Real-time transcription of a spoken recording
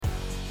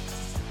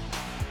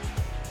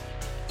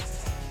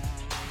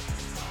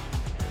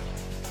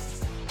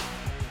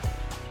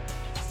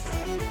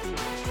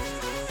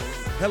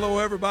Hello,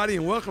 everybody,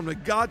 and welcome to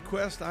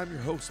GodQuest. I'm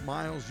your host,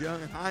 Myles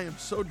Young, and I am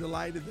so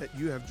delighted that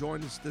you have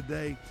joined us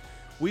today.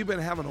 We've been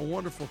having a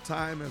wonderful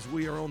time as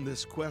we are on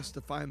this quest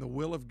to find the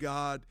will of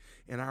God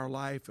in our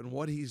life and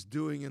what He's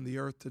doing in the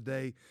earth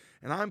today.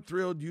 And I'm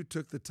thrilled you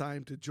took the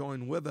time to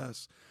join with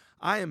us.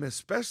 I am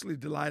especially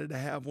delighted to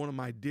have one of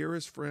my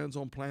dearest friends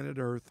on planet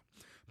Earth,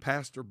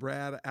 Pastor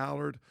Brad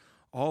Allard,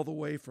 all the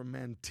way from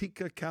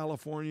Manteca,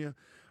 California.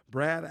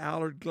 Brad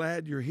Allard,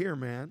 glad you're here,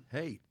 man.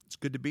 Hey, it's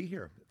good to be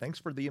here. Thanks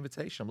for the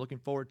invitation. I'm looking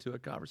forward to a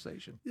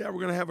conversation. Yeah, we're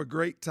going to have a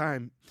great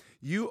time.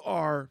 You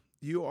are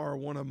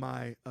one of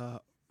my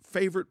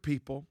favorite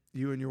people.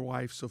 You and your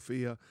wife,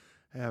 Sophia,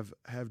 have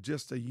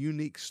just a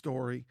unique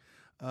story.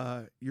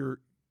 You're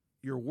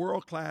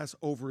world-class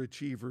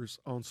overachievers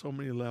on so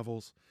many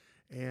levels,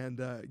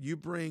 and you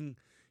bring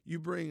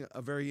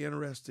a very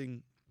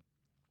interesting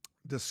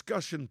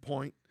discussion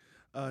point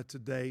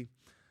today.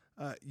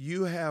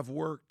 You have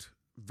worked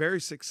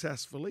very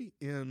successfully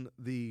in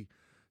the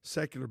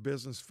secular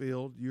business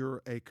field.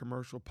 You're a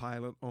commercial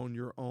pilot on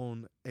your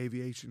own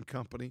aviation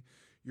company.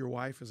 Your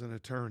wife is an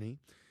attorney.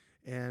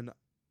 And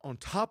on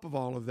top of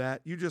all of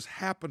that, you just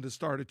happened to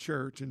start a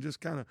church and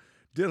just kind of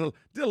did a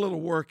little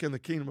work in the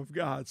kingdom of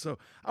God. So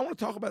I want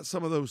to talk about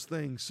some of those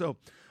things. So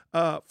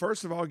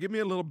first of all, give me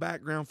a little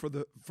background for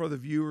the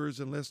viewers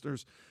and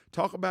listeners.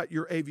 Talk about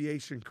your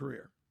aviation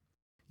career.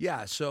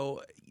 Yeah,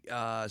 so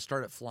I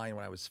started flying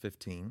when I was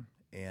 15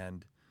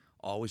 and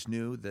always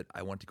knew that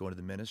I wanted to go into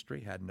the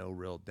ministry, had no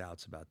real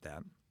doubts about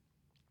that.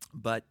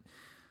 But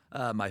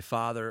my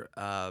father,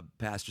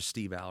 Pastor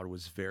Steve Allard,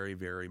 was very,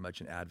 very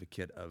much an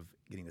advocate of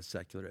getting a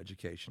secular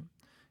education.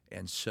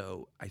 And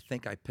so I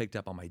think I picked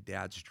up on my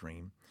dad's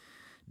dream.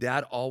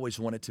 Dad always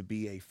wanted to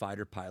be a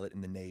fighter pilot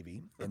in the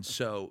Navy. And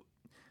so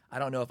I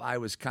don't know if I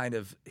was kind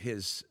of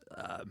his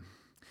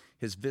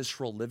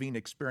visceral living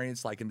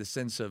experience, like in the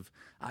sense of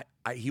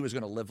he was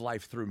going to live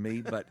life through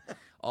me, but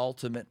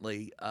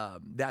ultimately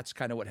that's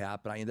kind of what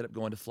happened. I ended up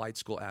going to flight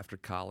school after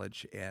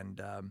college,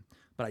 and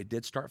but I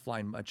did start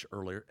flying much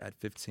earlier at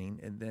 15,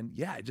 and then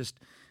just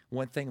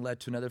one thing led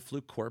to another.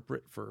 Flew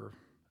corporate for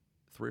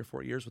 3 or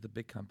 4 years with a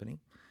big company,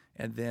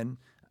 and then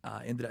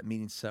ended up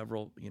meeting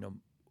several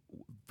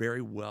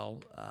very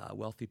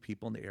wealthy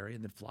people in the area,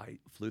 and then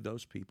flew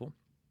those people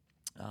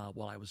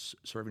while I was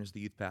serving as the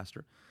youth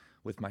pastor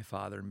with my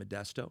father in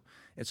Modesto.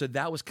 And so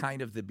that was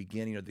kind of the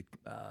beginning of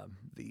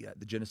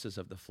the genesis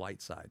of the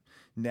flight side.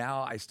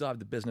 Now I still have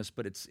the business,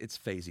 but it's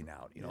phasing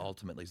out.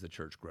 Ultimately as the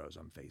church grows,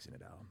 I'm phasing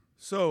it out.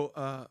 So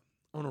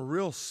on a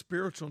real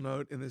spiritual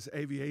note in this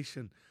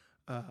aviation,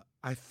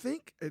 I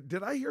think,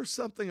 did I hear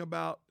something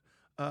about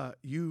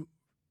you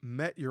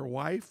met your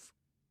wife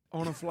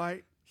on a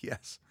flight?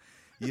 Yes.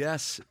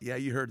 Yeah,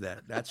 you heard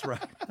that. That's right.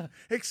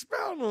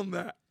 Expound on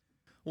that.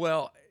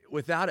 Well,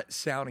 without it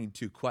sounding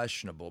too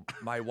questionable,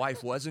 my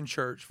wife was in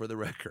church, for the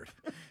record.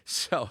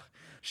 So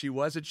she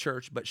was at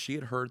church, but she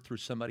had heard through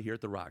somebody here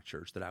at the Rock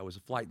Church that I was a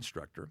flight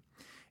instructor.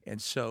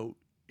 And so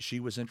she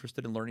was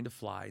interested in learning to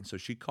fly. And so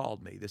she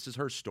called me. This is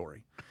her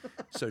story.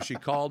 So she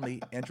called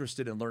me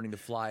interested in learning to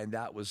fly, and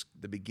that was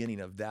the beginning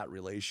of that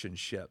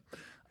relationship.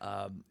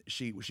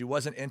 She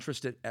wasn't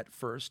interested at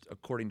first,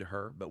 according to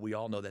her, but we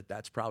all know that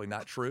that's probably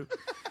not true.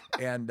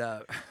 And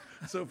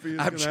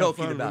I'm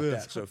joking about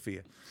that,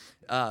 Sophia.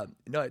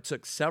 No, it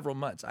took several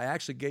months. I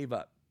actually gave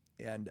up,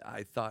 and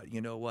I thought,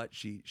 you know what,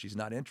 she's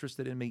not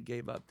interested in me,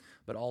 gave up.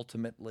 But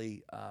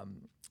ultimately,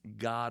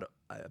 God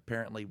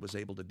apparently was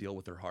able to deal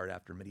with her heart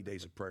after many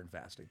days of prayer and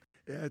fasting.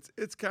 Yeah,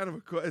 it's kind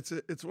of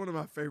it's one of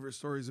my favorite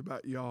stories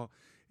about y'all.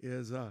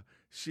 Is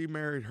she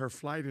married her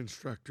flight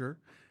instructor,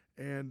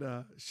 and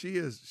she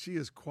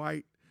is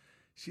quite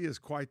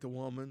the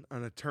woman,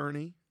 an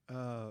attorney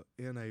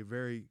in a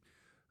very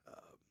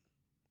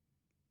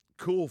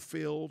cool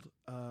field.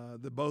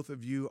 The both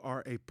of you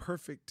are a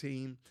perfect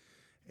team,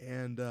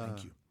 and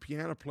Thank you.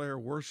 Piano player,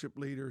 worship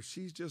leader.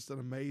 She's just an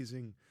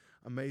amazing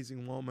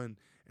woman.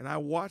 And I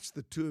watched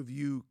the two of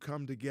you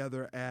come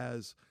together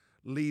as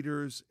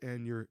leaders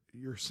and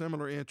your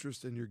similar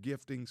interests and your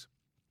giftings,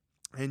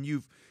 and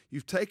you've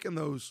taken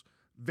those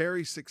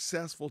very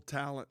successful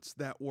talents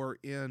that were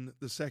in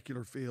the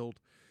secular field,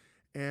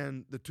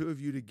 and the two of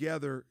you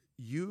together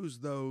use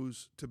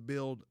those to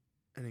build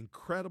an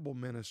incredible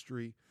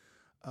ministry.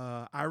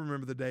 I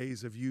remember the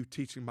days of you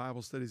teaching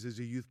Bible studies as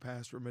a youth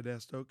pastor at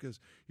Modesto, because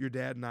your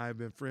dad and I have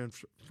been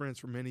friends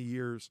for many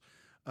years.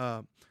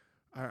 I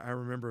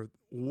remember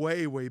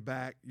way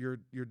back your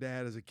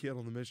dad as a kid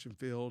on the mission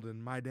field,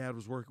 and my dad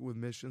was working with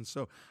missions.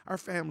 So our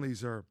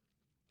families are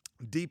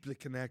deeply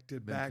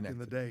connected in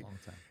the day. Long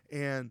time.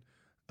 And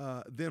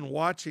then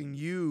watching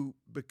you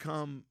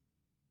become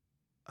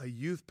a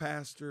youth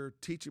pastor,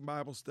 teaching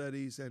Bible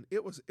studies, and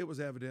it was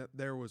evident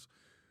there was.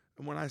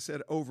 And when I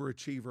said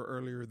overachiever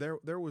earlier,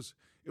 it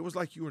was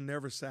like you were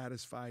never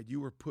satisfied. You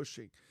were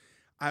pushing.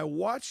 I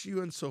watched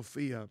you and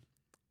Sophia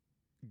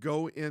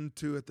go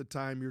into, at the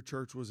time your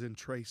church was in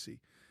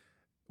Tracy,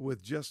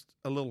 with just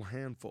a little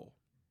handful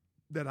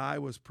that I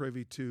was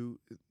privy to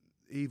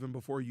even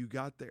before you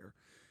got there.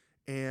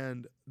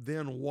 And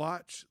then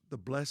watch the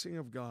blessing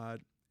of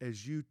God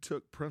as you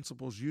took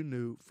principles you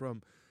knew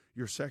from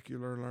your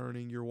secular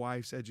learning, your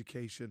wife's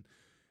education,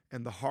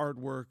 and the hard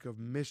work of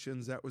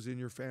missions that was in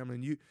your family,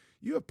 and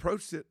you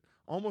approached it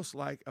almost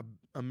like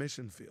a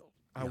mission field.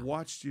 I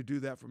watched you do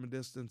that from a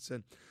distance.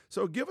 And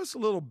so give us a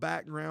little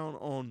background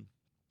on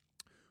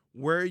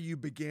where you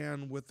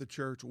began with the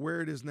church,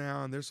 where it is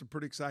now, and there's some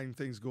pretty exciting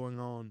things going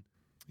on.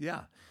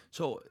 Yeah.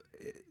 So,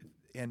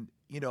 and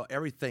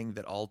everything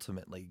that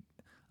ultimately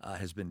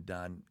has been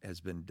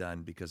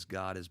done because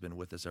God has been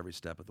with us every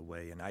step of the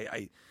way.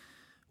 And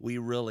we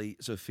really,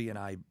 Sophia and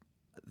I,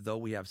 though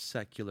we have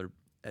secular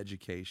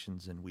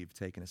educations and we've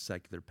taken a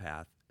secular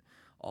path,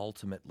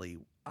 ultimately,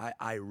 I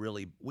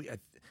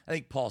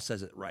think Paul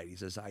says it right. He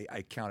says,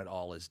 I count it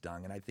all as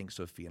dung, and I think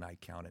Sophia and I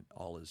count it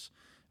all as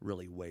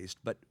really waste.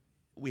 But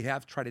we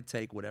have tried to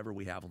take whatever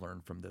we have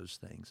learned from those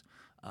things.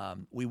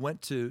 We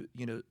went to,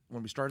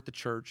 when we started the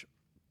church,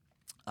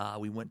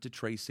 we went to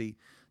Tracy.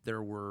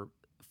 There were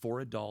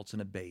 4 adults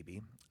and a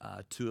baby.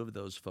 2 of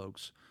those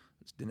folks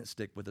didn't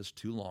stick with us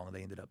too long.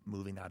 They ended up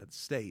moving out of the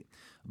state.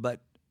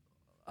 But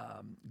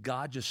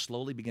God just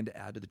slowly began to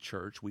add to the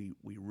church. We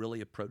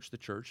really approached the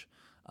church,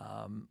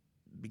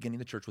 beginning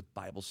the church with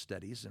Bible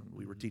studies, and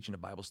we were teaching a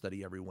Bible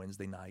study every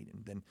Wednesday night,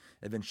 and then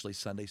eventually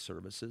Sunday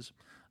services.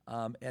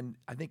 And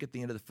I think at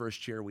the end of the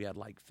first year, we had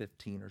like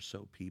 15 or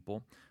so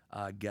people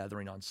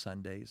gathering on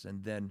Sundays.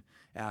 And then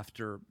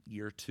after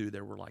year 2,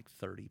 there were like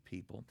 30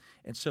 people.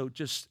 And so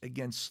just,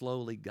 again,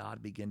 slowly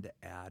God began to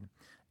add.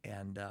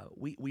 And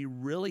we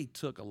really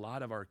took a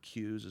lot of our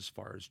cues as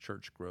far as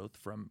church growth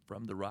from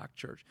the Rock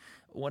Church.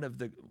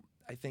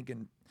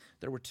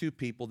 There were 2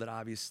 people that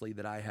obviously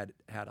that I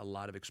had a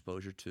lot of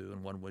exposure to,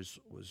 and one was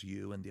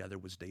you, and the other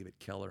was David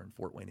Keller in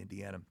Fort Wayne,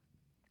 Indiana.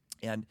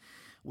 And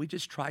we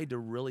just tried to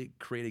really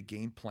create a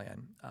game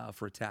plan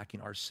for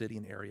attacking our city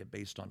and area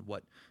based on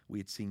what we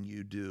had seen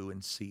you do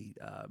and see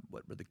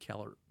what Brother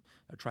Keller,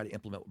 try to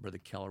implement what Brother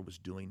Keller was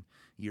doing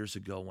years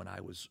ago when I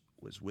was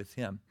with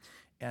him.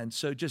 And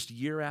so just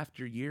year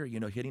after year,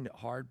 hitting it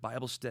hard,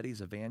 Bible studies,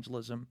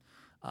 evangelism,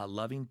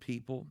 loving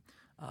people.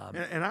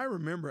 And I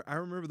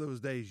remember those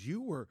days.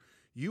 You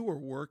were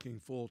working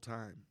full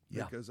time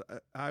because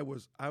I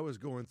was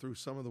going through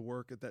some of the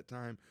work at that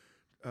time,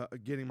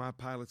 getting my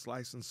pilot's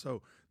license.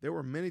 So there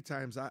were many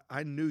times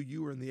I knew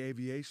you were in the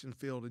aviation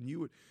field, and you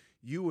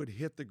would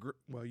hit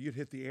you'd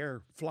hit the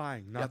air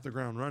flying, not the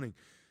ground running.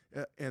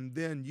 And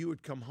then you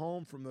would come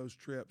home from those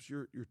trips.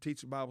 You're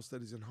teaching Bible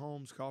studies in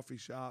homes, coffee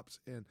shops,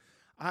 and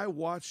I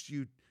watched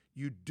you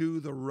do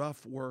the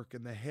rough work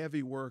and the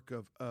heavy work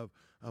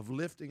of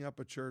lifting up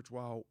a church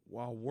while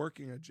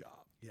working a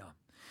job. Yeah,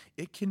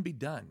 it can be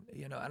done,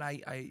 and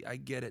I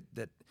get it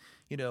that,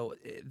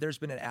 there's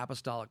been an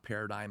apostolic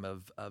paradigm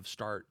of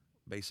start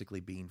basically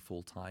being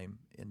full-time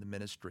in the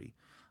ministry.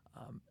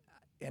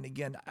 And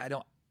again,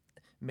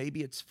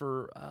 maybe it's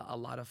for a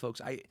lot of folks.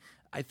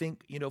 I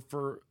think,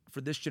 for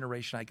this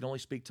generation, I can only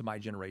speak to my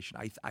generation.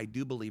 I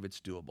do believe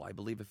it's doable. I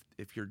believe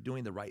if you're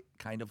doing the right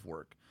kind of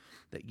work,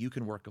 that you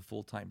can work a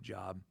full-time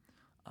job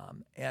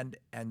and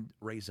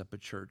raise up a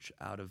church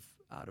out of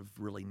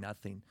really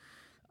nothing.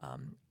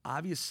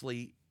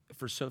 Obviously,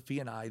 for Sophie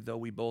and I, though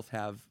we both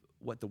have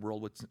what the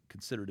world would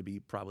consider to be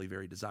probably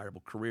very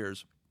desirable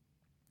careers,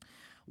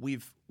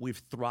 we've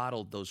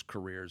throttled those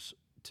careers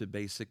to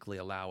basically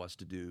allow us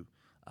to do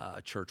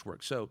church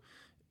work. So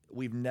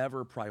we've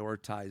never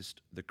prioritized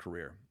the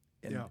career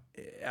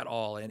at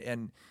all.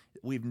 And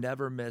we've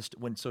never missed,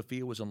 when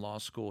Sophia was in law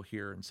school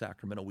here in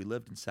Sacramento, we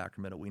lived in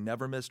Sacramento, we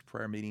never missed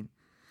prayer meeting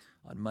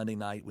on Monday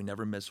night. We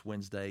never missed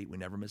Wednesday. We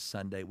never missed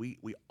Sunday. We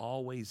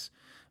always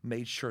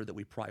made sure that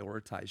we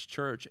prioritized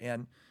church.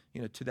 And,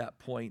 to that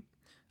point,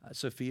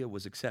 Sophia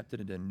was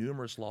accepted into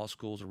numerous law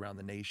schools around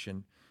the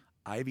nation,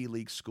 Ivy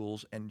League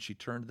schools, and she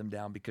turned them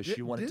down because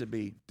she wanted to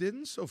be.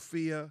 Didn't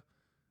Sophia,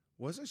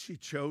 wasn't she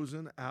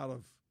chosen out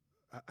of,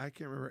 I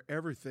can't remember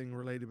everything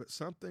related, but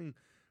something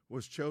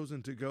was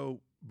chosen to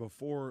go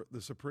before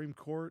the Supreme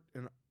Court,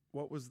 and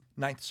what was?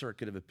 Ninth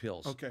Circuit of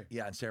Appeals. Okay.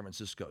 Yeah, in San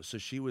Francisco. So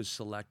she was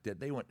selected.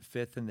 They went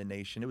 5th in the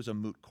nation. It was a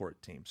moot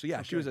court team. So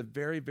yeah, She was a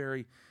very,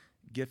 very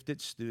gifted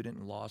student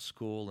in law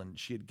school, and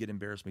she'd get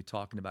embarrassed me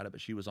talking about it,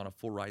 but she was on a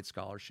full ride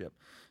scholarship.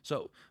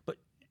 So, but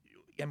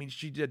I mean,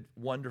 she did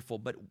wonderful,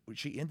 but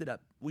she ended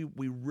up, we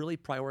really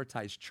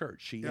prioritized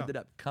church. She ended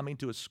up coming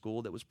to a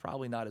school that was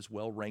probably not as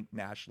well ranked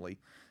nationally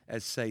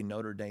as, say,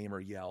 Notre Dame or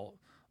Yale,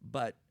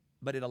 but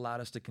it allowed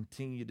us to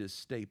continue to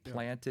stay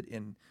planted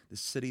in the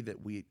city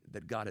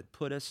that God had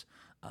put us,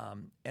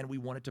 and we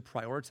wanted to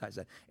prioritize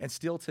that. And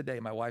still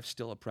today, my wife's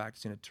still a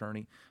practicing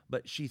attorney,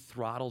 but she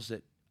throttles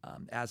it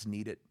as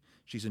needed.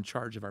 She's in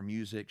charge of our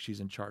music.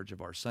 She's in charge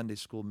of our Sunday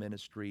school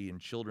ministry and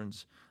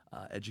children's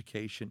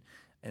education.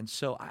 And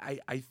so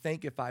I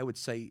think if I would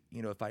say,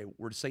 if I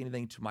were to say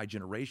anything to my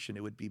generation,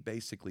 it would be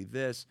basically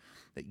this,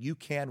 that you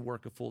can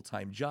work a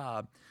full-time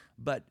job,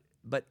 but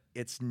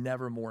it's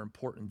never more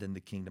important than the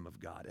kingdom of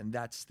God. And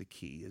that's the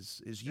key,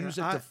 is use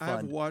it to fund.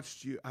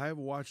 I have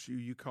watched you,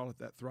 you call it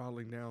that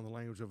throttling down, the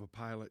language of a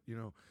pilot.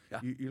 You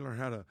learn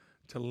how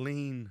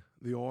lean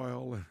the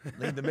oil and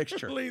Lean the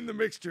mixture. lean the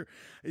mixture.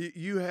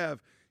 You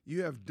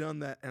have done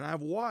that, and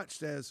I've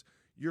watched as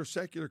your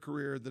secular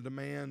career, the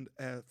demand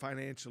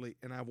financially,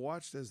 and I've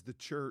watched as the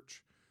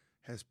church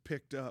has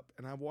picked up,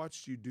 and I've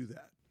watched you do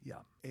that. Yeah.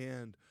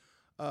 And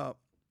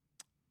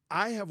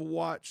I have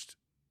watched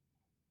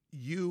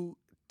you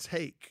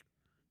take,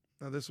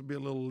 now this will be a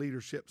little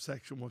leadership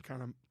section we'll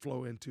kind of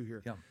flow into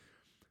here. Yeah.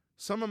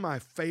 Some of my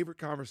favorite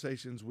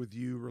conversations with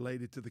you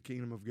related to the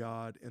kingdom of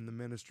God and the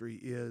ministry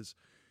is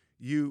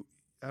you,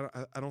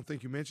 I don't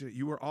think you mentioned it,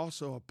 you were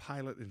also a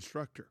pilot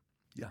instructor.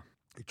 Yeah.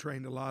 You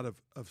trained a lot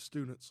of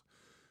students.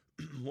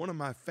 One of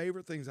my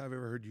favorite things I've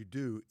ever heard you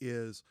do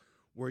is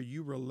where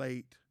you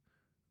relate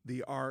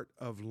the art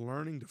of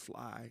learning to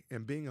fly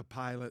and being a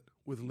pilot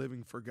with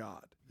living for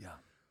God. Yeah.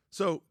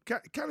 So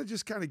kind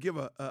of give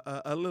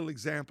a little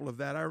example of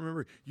that. I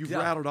remember you've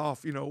rattled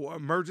off,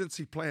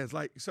 emergency plans.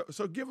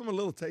 So give them a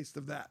little taste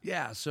of that.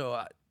 Yeah.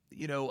 So,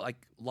 like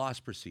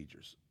lost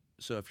procedures.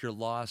 So if you're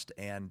lost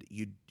and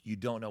you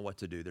don't know what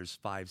to do, there's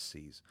 5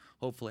 C's.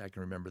 Hopefully I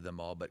can remember them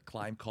all, but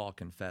climb, call,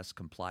 confess,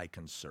 comply,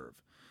 conserve.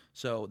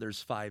 So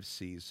there's 5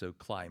 C's. So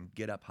climb,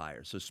 get up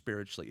higher. So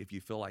spiritually, if you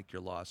feel like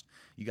you're lost,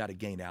 you got to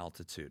gain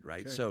altitude,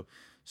 right? Okay.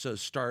 So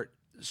start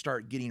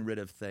getting rid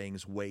of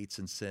things, weights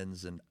and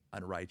sins and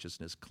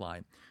unrighteousness.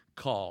 Climb,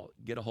 call,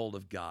 get a hold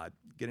of God,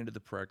 get into the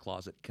prayer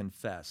closet,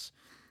 confess.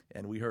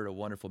 And we heard a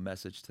wonderful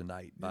message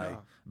tonight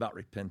about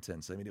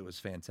repentance. I mean, it was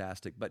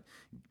fantastic. But,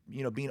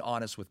 being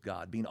honest with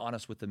God, being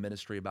honest with the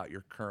ministry about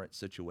your current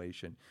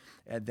situation,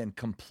 and then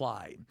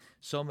comply.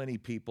 So many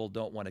people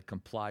don't want to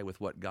comply with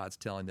what God's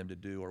telling them to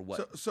do or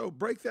what. So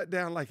break that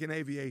down like in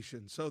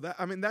aviation. So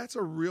that's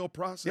a real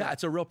process. Yeah,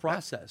 it's a real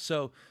process.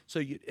 So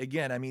you,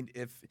 again,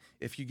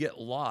 if you get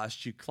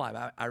lost, you climb.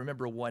 I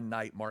remember one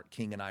night Mark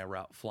King and I were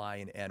out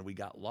flying and we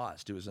got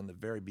lost. It was in the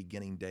very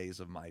beginning days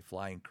of my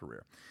flying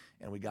career.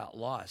 And we got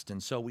lost.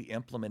 And so we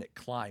implemented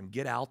climb,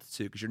 get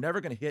altitude, because you're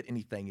never going to hit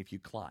anything if you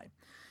climb.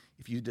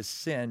 If you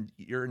descend,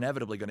 you're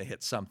inevitably going to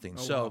hit something.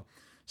 So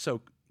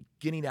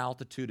getting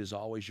altitude is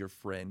always your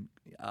friend.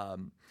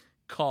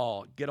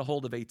 Call, get a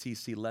hold of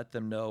ATC, let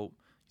them know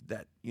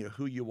that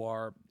who you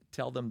are,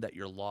 tell them that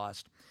you're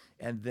lost,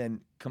 and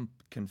then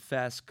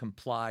confess,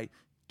 comply,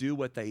 do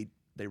what they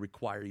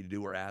require you to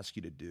do or ask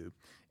you to do,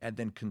 and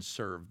then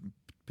conserve.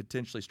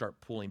 Potentially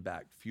start pulling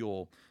back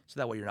fuel so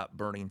that way you're not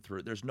burning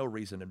through. There's no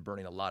reason in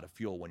burning a lot of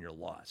fuel when you're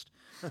lost.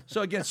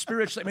 So again,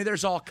 spiritually,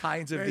 there's all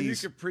kinds of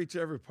these. You could preach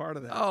every part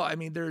of that. Oh,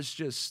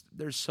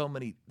 there's so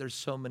many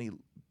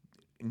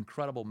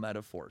incredible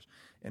metaphors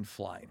in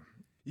flying.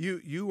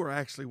 You were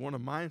actually one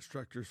of my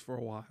instructors for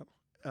a while.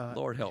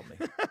 Lord help me.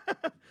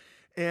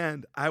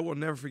 And I will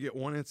never forget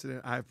one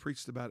incident. I've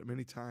preached about it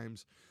many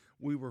times.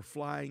 We were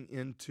flying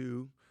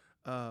into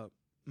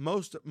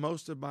most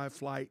of my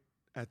flight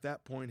at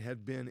that point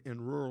had been in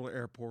rural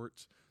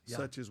airports,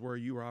 such as where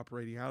you were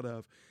operating out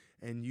of,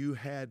 and you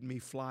had me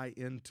fly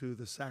into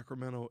the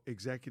Sacramento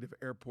Executive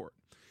Airport.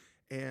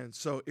 And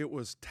so it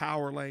was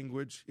tower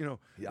language.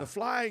 The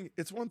flying,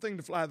 it's one thing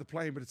to fly the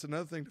plane, but it's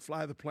another thing to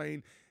fly the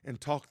plane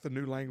and talk the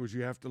new language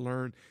you have to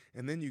learn.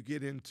 And then you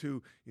get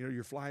into,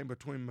 you're flying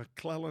between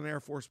McClellan Air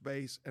Force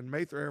Base and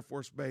Mather Air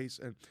Force Base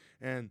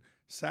and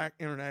SAC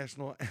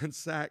International and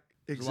SAC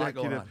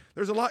Executive.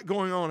 There's a lot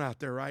going on out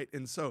there, right?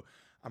 And so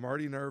I'm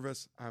already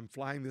nervous. I'm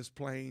flying this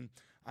plane.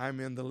 I'm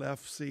in the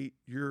left seat.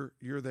 You're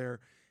there.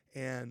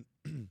 And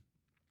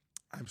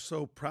I'm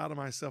so proud of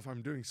myself.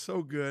 I'm doing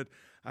so good.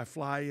 I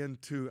fly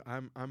into,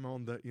 I'm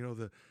on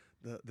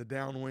the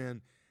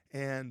downwind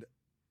and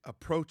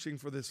approaching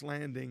for this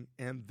landing.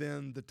 And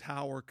then the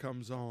tower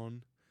comes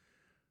on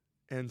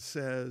and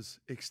says,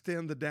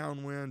 extend the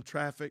downwind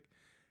traffic.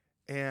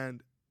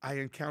 And I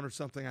encountered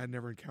something I'd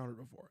never encountered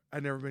before.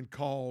 I'd never been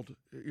called.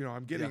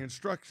 I'm getting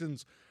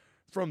instructions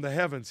from the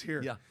heavens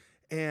here. Yeah.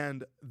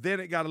 And then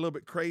it got a little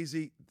bit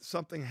crazy.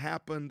 Something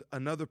happened.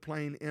 Another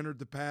plane entered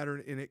the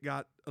pattern, and it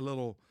got a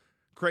little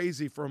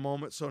crazy for a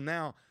moment. So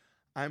now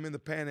I'm in the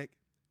panic,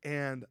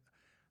 and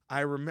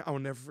I'll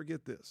never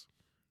forget this.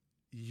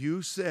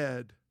 You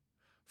said,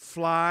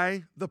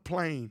 fly the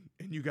plane,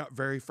 and you got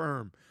very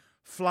firm.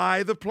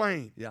 Fly the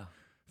plane. Yeah.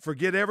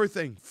 Forget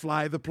everything.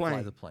 Fly the plane.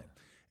 Fly the plane.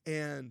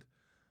 And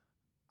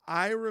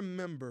I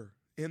remember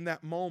in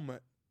that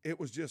moment, it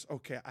was just,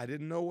 okay, I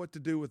didn't know what to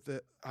do with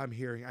I'm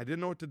hearing. I didn't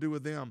know what to do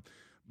with them.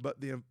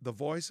 But the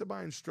voice of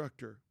my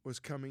instructor was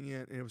coming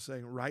in, and it was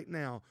saying, right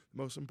now,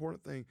 the most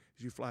important thing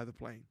is you fly the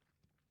plane.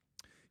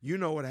 You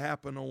know what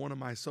happened on one of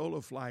my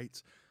solo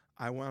flights.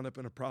 I wound up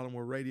in a problem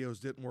where radios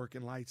didn't work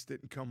and lights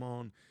didn't come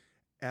on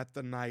at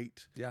the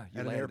night. Yeah, you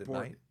at an airport.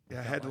 At night. Yeah,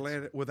 I had to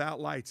land it without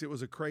lights. It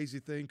was a crazy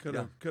thing. Could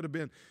have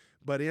been.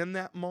 But in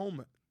that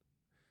moment,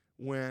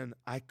 when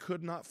I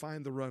could not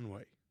find the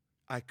runway,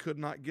 I could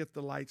not get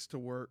the lights to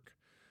work.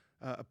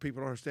 People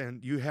don't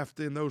understand. You have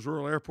to, in those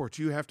rural airports,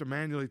 you have to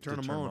manually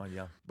turn them on.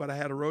 But I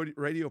had a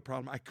radio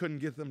problem. I couldn't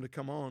get them to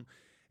come on,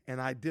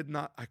 and I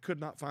could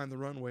not find the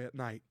runway at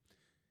night.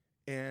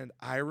 And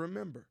I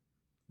remember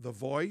the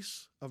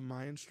voice of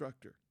my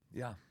instructor.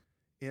 Yeah.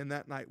 in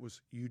that night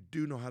was, you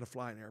do know how to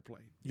fly an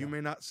airplane. You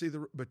may not see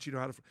but you know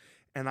how to fly.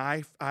 And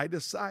I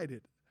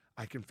decided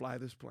I can fly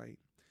this plane.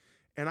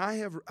 And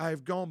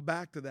I've gone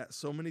back to that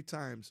so many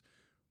times.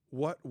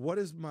 What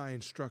is my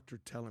instructor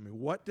telling me?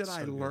 What did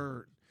I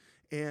learn?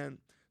 And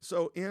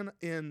so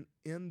in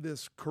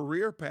this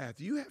career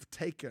path, you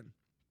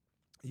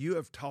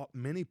have taught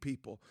many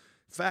people.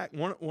 In fact,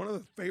 one of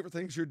the favorite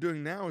things you're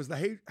doing now is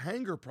the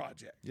hangar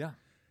project. Yeah.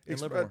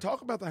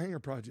 Talk about the hangar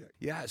project.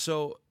 Yeah.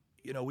 So,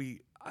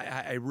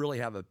 I really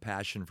have a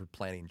passion for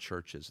planting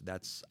churches.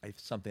 That's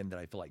something that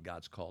I feel like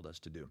God's called us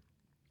to do.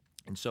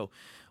 And so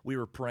we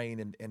were praying,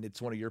 and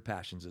it's one of your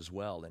passions as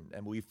well.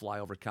 And we fly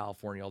over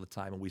California all the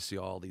time, and we see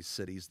all these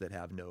cities that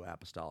have no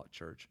apostolic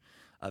church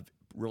of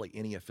really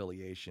any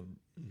affiliation,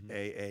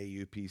 AA,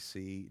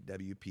 UPC,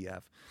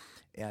 WPF.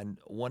 And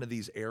one of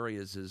these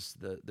areas is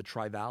the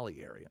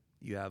Tri-Valley area.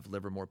 You have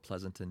Livermore,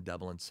 Pleasanton,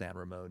 Dublin, San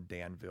Ramon,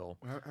 Danville,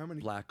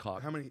 Black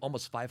Hawk,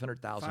 almost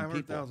 500,000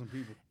 people. 500,000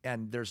 people.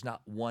 And there's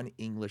not one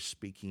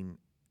English-speaking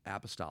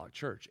apostolic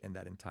church in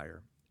that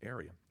entire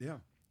area. Yeah.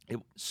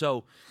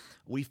 So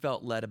we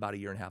felt led about a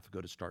year and a half ago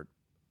to start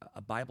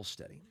a Bible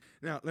study.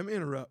 Now, let me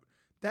interrupt.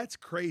 That's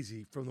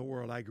crazy from the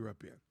world I grew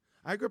up in.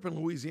 I grew up in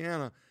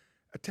Louisiana,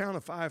 a town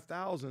of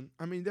 5,000.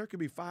 I mean, there could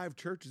be 5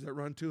 churches that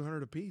run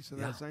 200 apiece in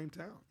that same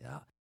town. Yeah.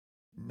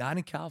 Not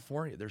in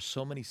California. There's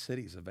so many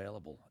cities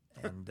available,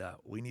 and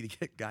we need to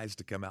get guys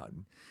to come out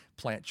and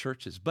plant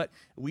churches. But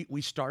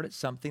we started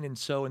something, and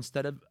so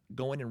instead of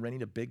going and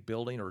renting a big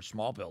building or a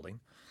small building,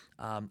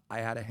 I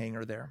had a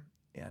hangar there,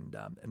 and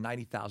a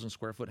 90,000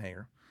 square foot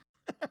hangar.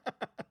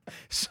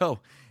 So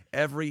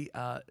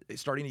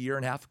starting a year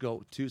and a half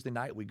ago, Tuesday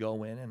night, we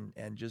go in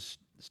and just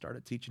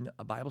started teaching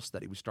a Bible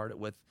study. We started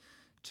with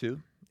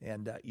 2,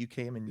 and you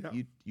came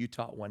and you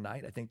taught one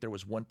night. I think there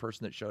was one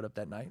person that showed up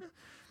that night.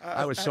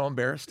 I was so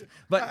embarrassed.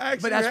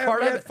 But that's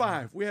part of it.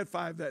 5. We had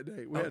 5 that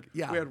day.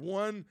 We had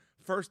one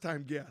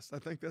first-time guest. I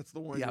think that's the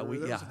one. Yeah,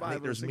 I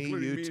think there's me,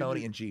 you,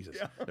 Tony, and Jesus.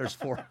 Yeah. There's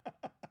 4.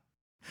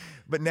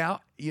 But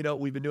now,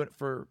 we've been doing it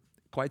for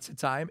quite some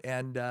time,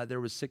 and there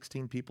was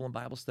 16 people in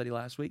Bible study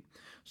last week.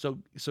 So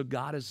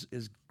God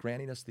is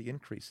granting us the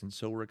increase, and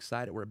so we're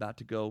excited. We're about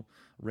to go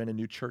rent a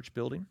new church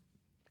building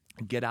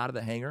and get out of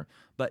the hangar.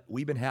 But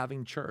we've been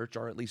having church,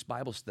 or at least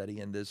Bible study,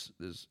 in this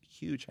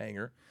huge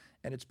hangar,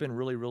 and it's been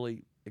really,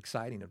 really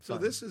exciting and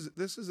fun. So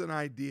this is an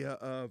idea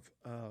of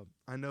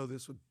I know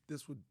this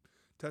would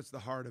touch the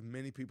heart of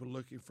many people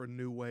looking for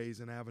new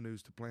ways and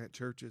avenues to plant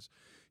churches.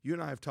 You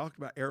and I have talked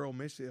about Aero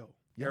Missio,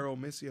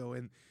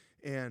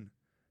 and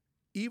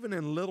even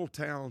in little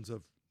towns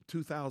of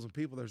 2,000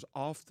 people, there's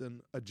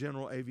often a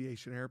general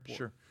aviation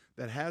airport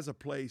that has a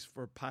place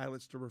for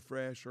pilots to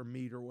refresh or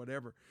meet or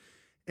whatever.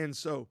 And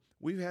so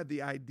we've had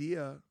the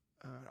idea,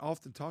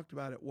 often talked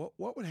about it,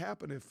 what would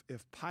happen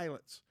if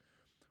pilots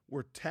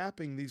were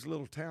tapping these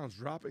little towns,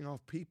 dropping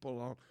off people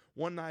on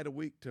one night a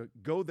week to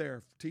go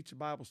there, teach a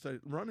Bible study,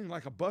 running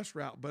like a bus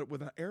route, but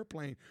with an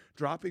airplane,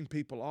 dropping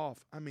people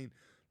off. I mean,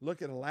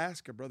 look at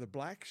Alaska, Brother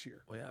Blackshear.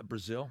 Well, yeah,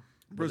 Brazil,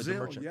 Brother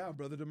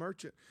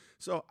DeMerchant.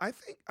 So I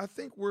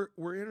think we're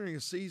entering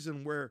a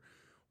season where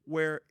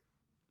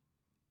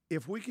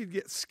if we could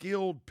get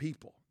skilled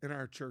people in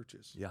our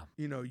churches,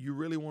 you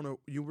really want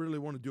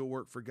to do a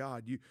work for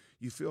God.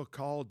 You feel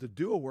called to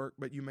do a work,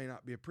 but you may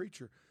not be a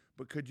preacher.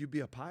 But could you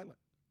be a pilot?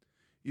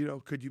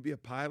 Could you be a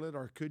pilot,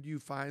 or could you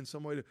find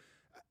some way to?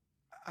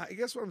 I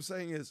guess what I'm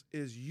saying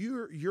is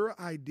your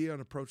idea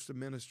and approach to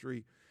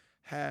ministry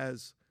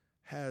has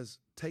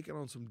taken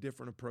on some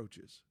different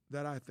approaches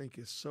that I think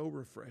is so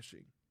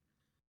refreshing.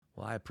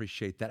 Well, I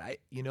appreciate that.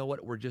 You know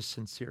what? We're just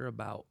sincere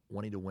about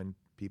wanting to win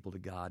people to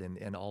God,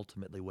 and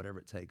ultimately whatever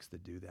it takes to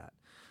do that.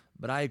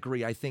 But I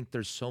agree. I think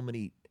there's so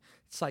many.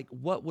 It's like,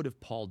 what would have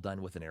Paul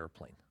done with an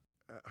airplane?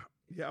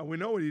 We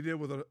know what he did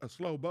with a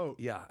slow boat.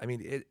 Yeah, I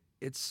mean,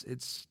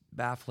 it's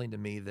baffling to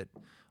me that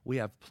we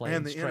have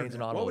planes, trains,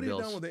 and automobiles. What would he have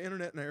done with the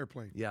internet and the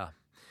airplane? Yeah,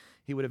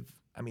 he would have.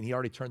 I mean, he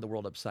already turned the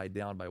world upside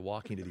down by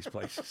walking to these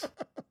places.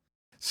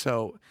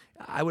 So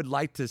I would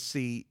like to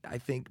see, I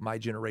think, my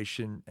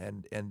generation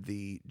and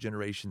the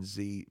Generation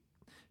Z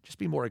just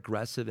be more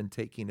aggressive in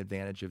taking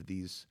advantage of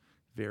these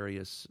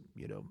various,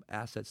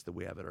 assets that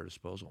we have at our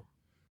disposal.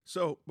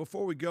 So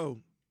before we go,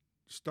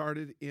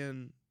 started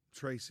in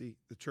Tracy,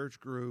 the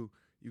church grew,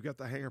 you got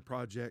the hangar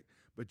project,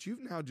 but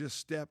you've now just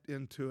stepped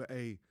into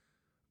a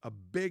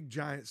big,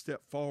 giant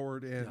step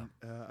forward in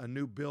a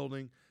new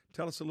building.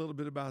 Tell us a little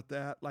bit about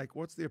that. Like,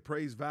 what's the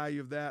appraised value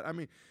of that? I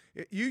mean,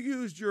 you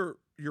used your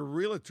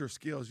realtor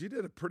skills. You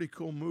did a pretty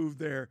cool move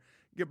there.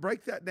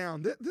 Break that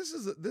down. This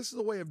is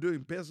a way of doing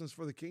business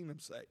for the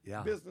kingdom's sake.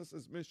 Yeah. Business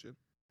is mission.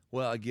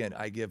 Well, again,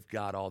 I give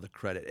God all the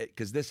credit,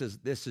 because this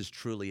is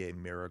truly a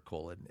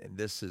miracle, and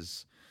this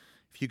is,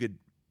 if you could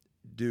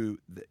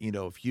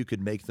if you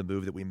could make the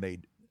move that we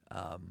made,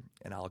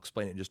 and I'll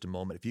explain it in just a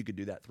moment. If you could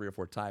do that 3 or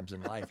 4 times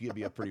in life, you'd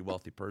be a pretty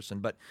wealthy person.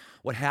 But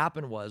what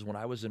happened was, when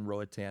I was in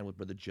Roatan with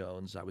Brother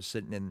Jones, I was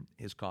sitting in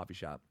his coffee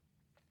shop.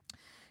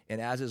 And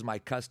as is my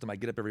custom, I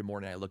get up every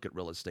morning, I look at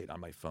real estate on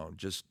my phone,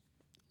 just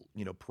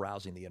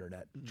browsing the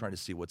internet, trying to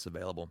see what's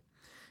available.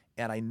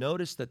 And I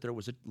noticed that there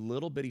was a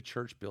little bitty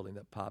church building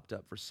that popped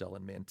up for sale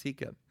in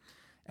Manteca.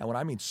 And when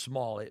I mean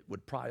small, it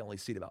would probably only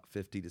seat about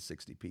 50 to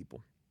 60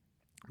 people.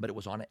 But it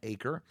was on an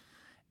acre.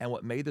 And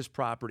what made this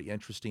property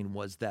interesting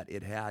was that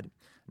it had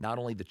not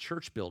only the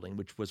church building,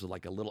 which was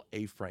like a little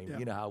A-frame,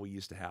 you know how we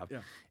used to have. Yeah.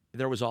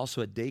 There was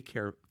also a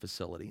daycare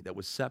facility that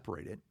was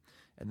separated.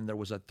 And then there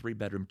was a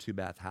 3-bedroom,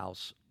 2-bath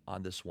house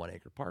on this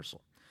 1-acre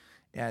parcel.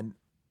 And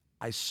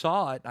I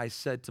saw it, and I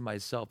said to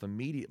myself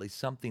immediately,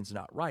 something's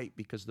not right,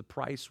 because the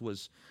price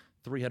was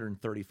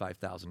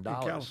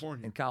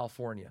 $335,000 in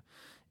California.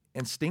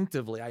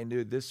 Instinctively, I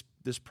knew this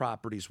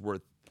property's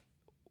worth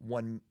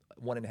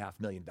 $1.5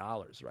 million,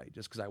 right?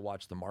 Just because I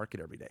watch the market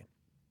every day.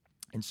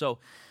 And so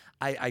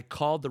I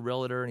called the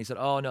realtor, and he said,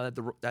 "Oh no,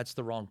 that's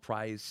the wrong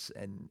price."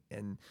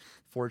 And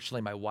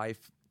fortunately, my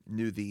wife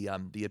knew the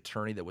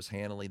attorney that was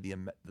handling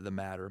the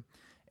matter.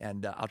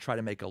 And I'll try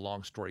to make a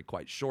long story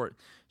quite short.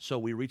 So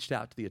we reached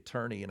out to the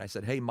attorney, and I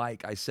said, "Hey,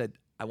 Mike," I said,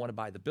 "I want to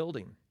buy the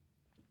building."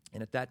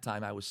 And at that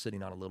time, I was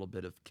sitting on a little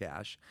bit of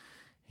cash.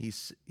 He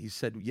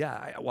said,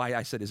 "Yeah."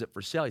 I said, "Is it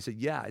for sale?" He said,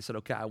 "Yeah." I said,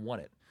 "Okay, I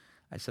want it."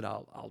 I said,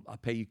 I'll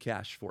pay you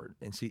cash for it.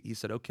 And he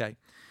said, "Okay."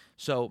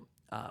 So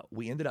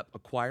we ended up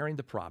acquiring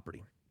the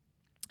property,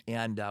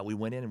 and we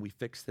went in and we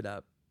fixed it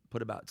up,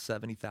 put about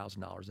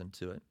 $70,000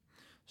 into it.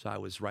 So I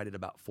was right at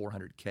about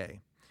 $400K.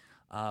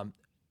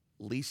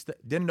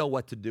 Didn't know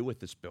what to do with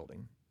this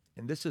building.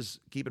 And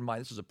keep in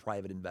mind, this is a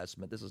private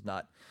investment. This is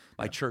not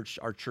my church.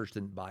 Our church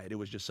didn't buy it. It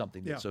was just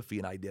something that Sophia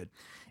and I did.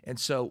 And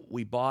so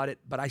we bought it,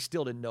 but I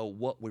still didn't know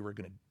what we were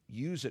going to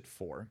use it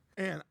for.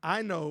 And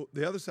I know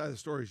the other side of the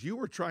story is you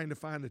were trying to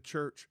find a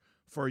church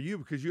for you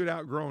because you had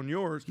outgrown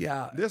yours.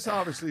 Yeah. This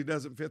obviously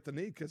doesn't fit the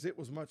need because it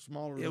was much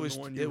smaller than the one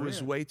you were in. It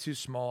was way too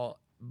small,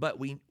 but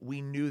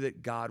we knew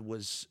that God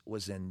was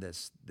in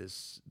this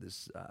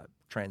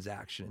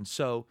transaction. And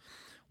so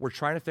we're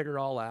trying to figure it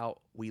all out.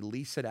 We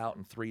lease it out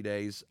in 3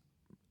 days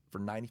for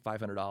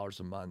 $9,500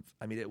 a month.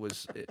 I mean,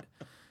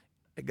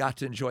 I got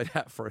to enjoy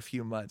that for a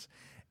few months.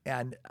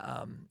 And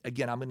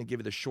again, I'm going to give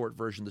you the short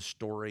version of the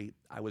story.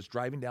 I was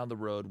driving down the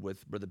road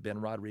with Brother Ben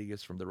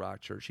Rodriguez from the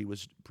Rock Church. He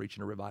was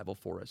preaching a revival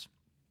for us.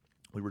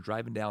 We were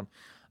driving down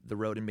the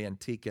road in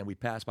Manteca, and we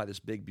passed by this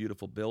big,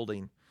 beautiful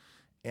building.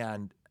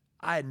 And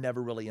I had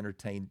never really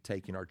entertained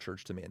taking our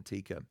church to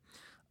Manteca.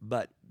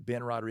 But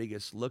Ben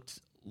Rodriguez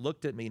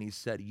looked at me, and he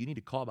said, "You need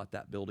to call about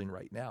that building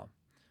right now."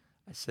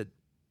 I said,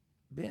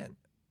 "Ben,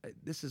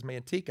 this is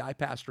Manteca. I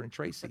pastor in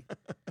Tracy."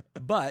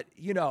 But,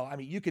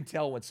 you can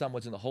tell when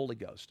someone's in the Holy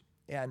Ghost.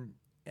 And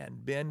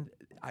Ben,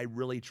 I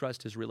really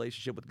trust his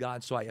relationship with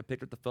God. So I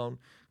picked up the phone,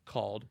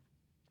 called.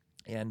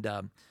 And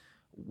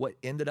what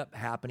ended up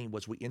happening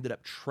was we ended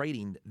up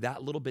trading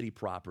that little bitty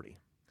property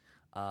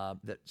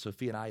that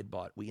Sophia and I had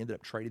bought. We ended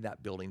up trading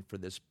that building for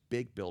this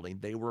big building.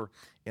 They were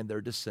in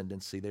their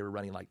descendancy. They were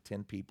running like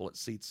 10 people. It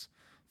seats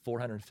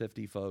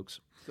 450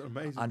 folks on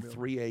building.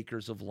 3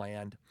 acres of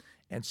land.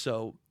 And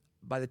so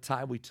by the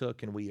time we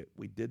took and we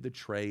did the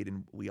trade,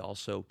 and we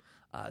also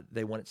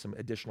they wanted some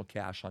additional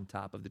cash on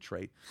top of the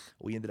trade,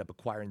 we ended up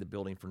acquiring the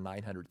building for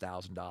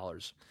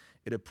 $900,000.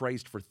 It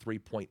appraised for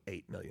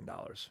 $3.8 million.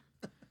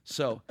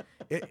 So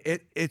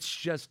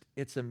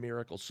it's a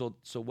miracle.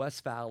 So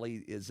West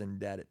Valley is in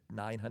debt at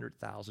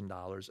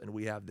 $900,000, and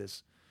we have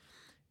this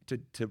to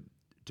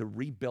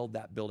rebuild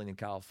that building in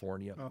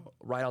California,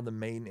 right on the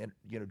main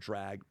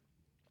drag.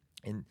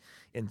 In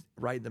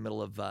right in the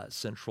middle of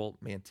central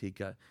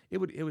Manteca, it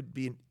would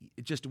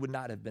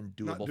not have been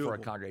doable for a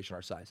congregation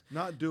our size.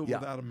 Not doable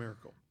without a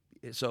miracle.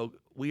 So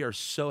we are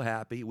so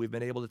happy we've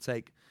been able to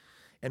take,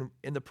 and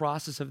in the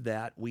process of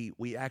that,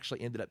 we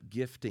actually ended up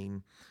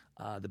gifting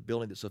the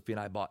building that Sophia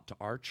and I bought to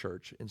our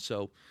church, and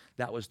so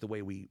that was the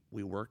way we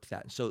worked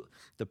that. And so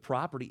the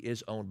property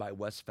is owned by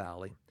West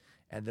Valley,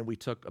 and then we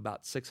took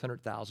about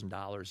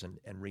 $600,000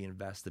 and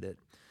reinvested it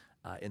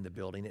in the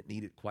building. It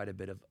needed quite a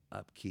bit of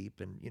upkeep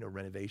and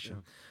renovation.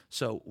 Yeah.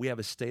 So we have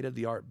a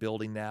state-of-the-art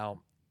building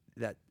now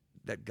that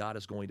God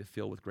is going to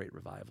fill with great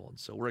revival, and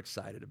so we're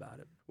excited about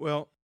it.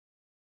 Well,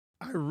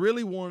 I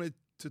really wanted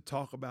to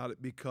talk about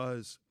it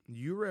because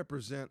you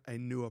represent a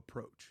new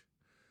approach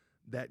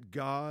that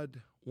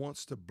God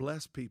wants to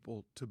bless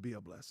people to be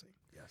a blessing.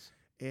 Yes.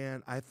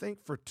 And I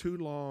think for too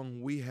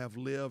long we have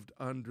lived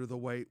under the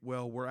weight,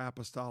 well, we're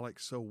apostolic,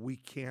 so we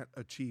can't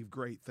achieve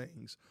great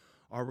things,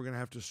 or we're going to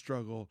have to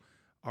struggle,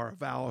 or a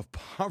vow of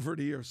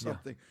poverty or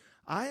something.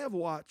 Yeah. I have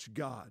watched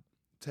God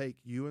take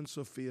you and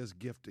Sophia's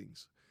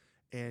giftings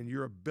and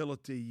your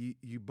ability.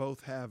 You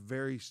both have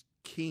very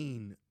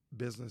keen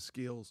business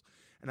skills.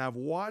 And I've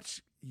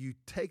watched you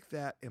take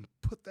that and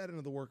put that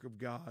into the work of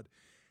God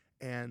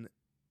and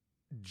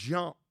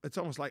jump. It's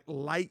almost like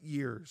light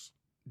years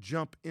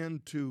jump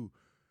into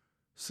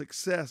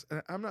success.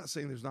 And I'm not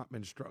saying there's not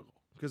been struggle,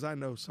 because I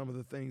know some of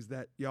the things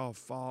that y'all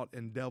fought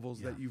and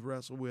devils that you've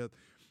wrestled with.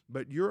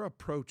 But your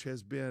approach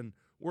has been,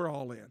 we're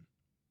all in.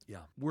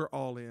 Yeah. We're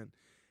all in.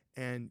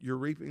 And you're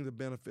reaping the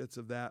benefits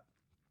of that.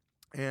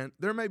 And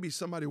there may be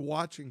somebody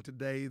watching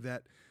today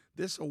that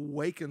this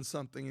awakens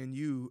something in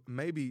you,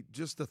 maybe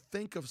just to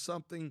think of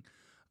something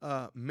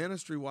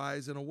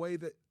ministry-wise in a way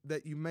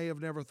that you may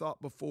have never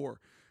thought before.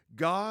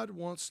 God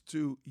wants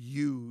to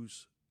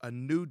use a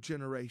new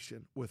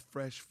generation with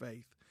fresh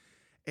faith.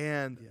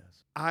 And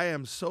Yes. I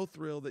am so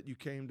thrilled that you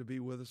came to be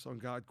with us on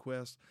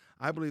GodQuest.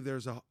 I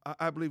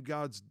believe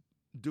God's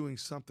doing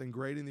something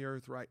great in the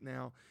earth right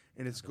now,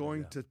 and it's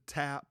going to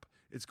tap,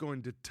 it's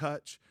going to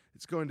touch,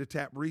 it's going to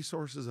tap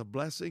resources of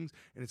blessings,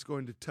 and it's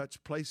going to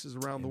touch places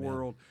around the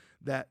world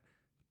that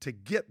to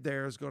get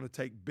there is going to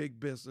take big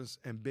business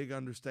and big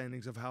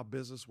understandings of how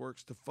business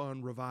works to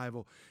fund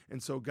revival.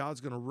 And so God's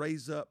going to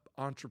raise up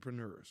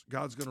entrepreneurs.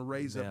 God's going to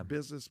raise up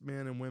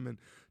businessmen and women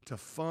to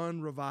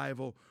fund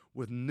revival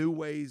with new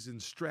ways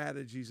and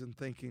strategies and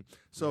thinking.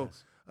 So,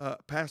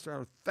 Pastor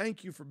Allard,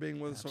 thank you for being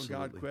with us on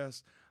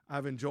GodQuest.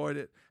 I've enjoyed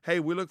it. Hey,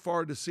 we look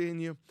forward to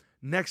seeing you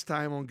next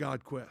time on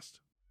GodQuest.